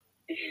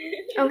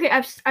Okay,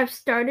 I've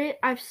started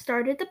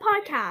the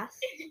podcast.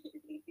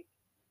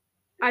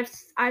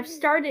 I've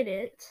started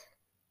it.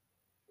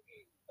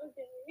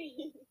 Okay. So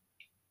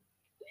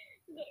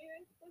you're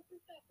supposed to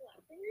stop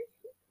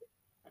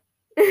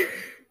laughing?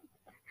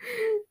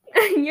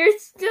 You're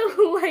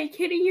still like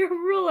hitting your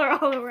ruler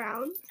all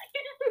around.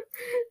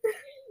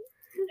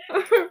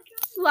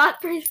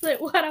 Slot bracelet,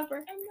 whatever.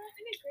 I'm not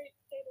in a great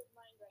state of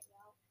mind right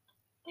now.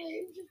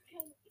 I'm just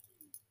kind of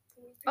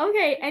sleepy.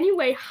 Okay,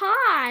 anyway,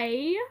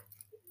 hi.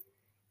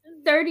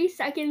 30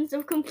 seconds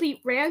of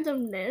complete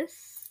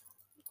randomness.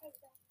 Because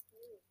that's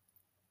great.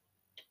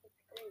 That's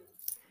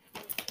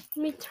great.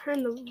 Let me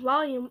turn the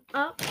volume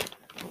up.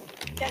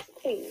 Yes,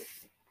 please.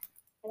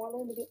 I want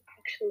them to be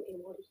actually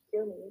able to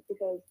hear me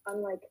because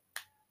I'm like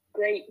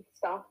great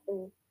stuff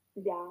and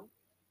yeah.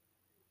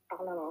 I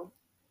don't know.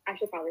 I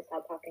should probably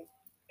stop talking.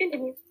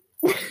 Continue.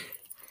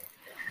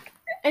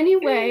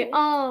 Anyway,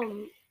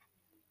 Oh.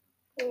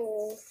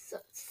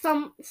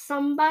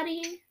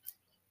 somebody,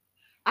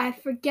 I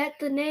forget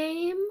the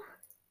name.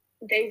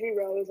 Daisy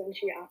Rose and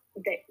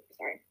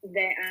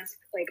they asked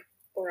like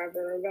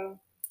forever ago.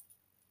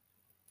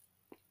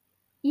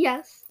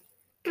 Yes,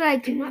 but I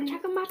do not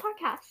check on my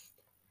podcast.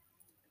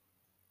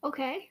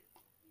 Okay.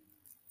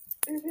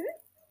 Mhm.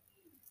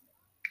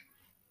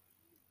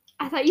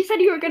 I thought you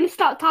said you were gonna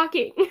stop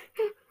talking.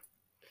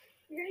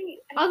 Right.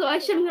 Although I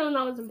should have known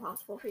that was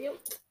impossible for you.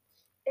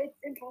 It's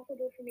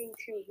impossible for me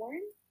to,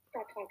 one,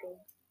 stop talking,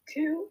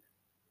 two,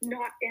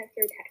 not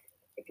answer text.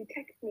 If you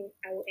text me,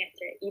 I will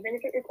answer it, even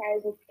if it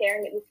requires me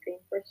staring at the screen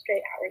for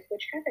straight hours,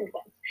 which happened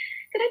once.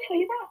 Did I tell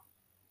you that?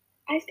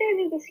 I stared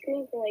at the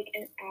screen for like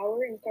an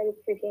hour and started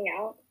freaking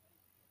out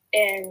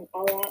and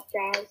all that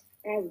jazz,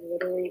 and I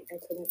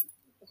couldn't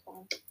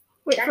respond.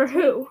 Wait, for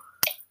who?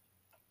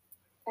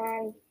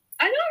 I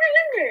don't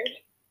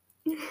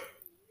remember.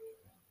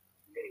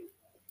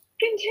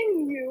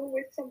 Continue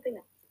with something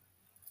else.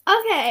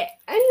 Okay,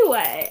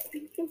 anyway.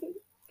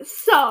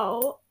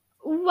 So,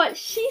 what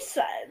she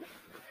said.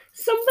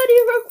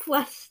 Somebody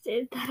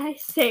requested that I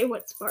say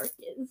what Spark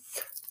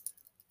is.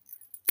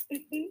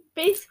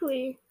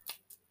 Basically,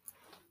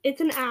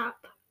 it's an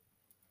app.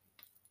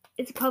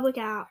 It's a public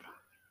app.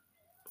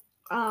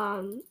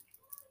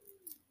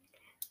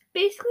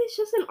 Basically, it's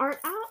just an art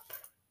app.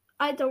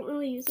 I don't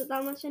really use it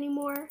that much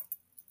anymore.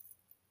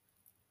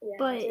 Yeah,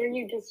 but where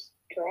you just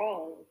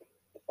draw.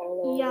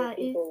 Follow yeah,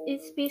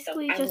 it's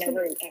basically just. I've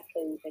never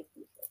actually used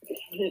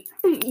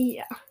it.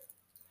 Yeah,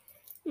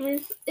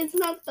 it's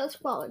not the best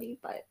quality,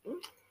 but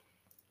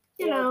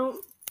you know,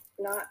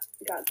 not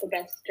got the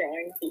best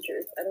drawing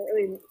features. I don't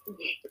know.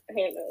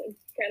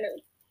 It's kind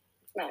of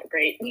not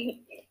great.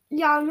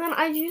 Yeah, and then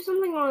I drew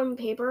something on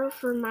paper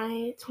for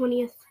my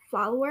 20th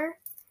follower.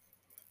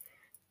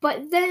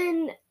 But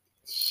then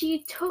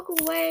she took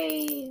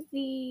away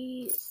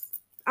the...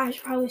 I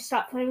should probably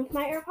stop playing with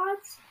my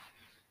AirPods.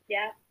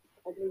 Yeah,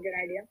 probably a good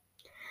idea.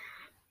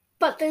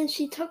 But then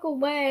she took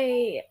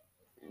away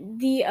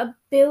the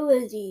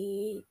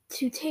ability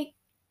to take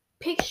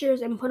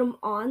pictures and put them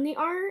on the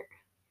art.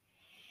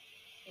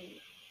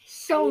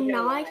 So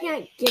now I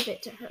can't give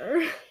it to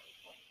her.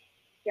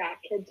 Yeah,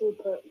 kids will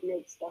put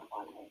weird stuff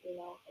on it, you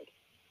know? Like,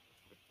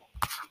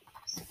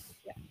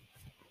 yeah.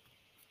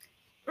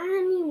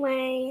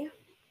 Anyway,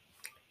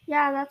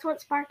 yeah, that's what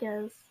Spark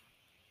is.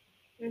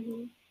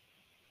 Mm-hmm.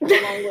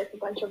 Along with a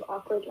bunch of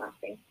awkward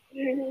laughing.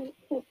 I'm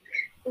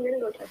gonna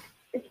go text.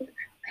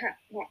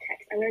 Not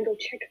text. I'm gonna go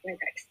check my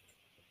text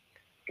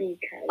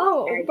because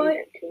I do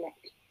that too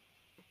much.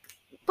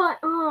 But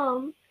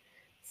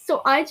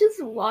so I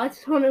just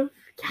watched one of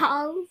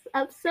Cal's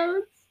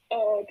episodes.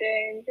 Oh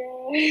dang,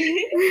 bro!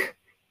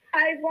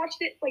 I've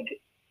watched it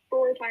like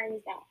 4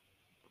 times now.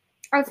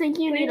 I think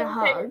you need a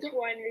hug.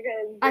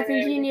 I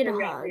think you need a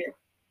hug.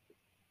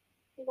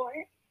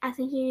 What? I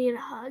think you need a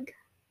hug.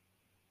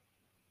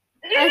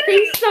 I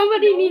think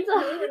somebody needs a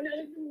hug. None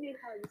of them need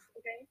hugs,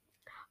 okay?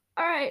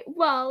 Alright,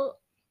 well,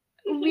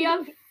 we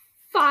have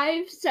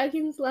 5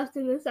 seconds left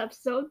in this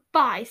episode.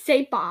 Bye.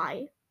 Say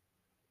bye.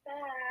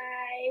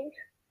 Bye.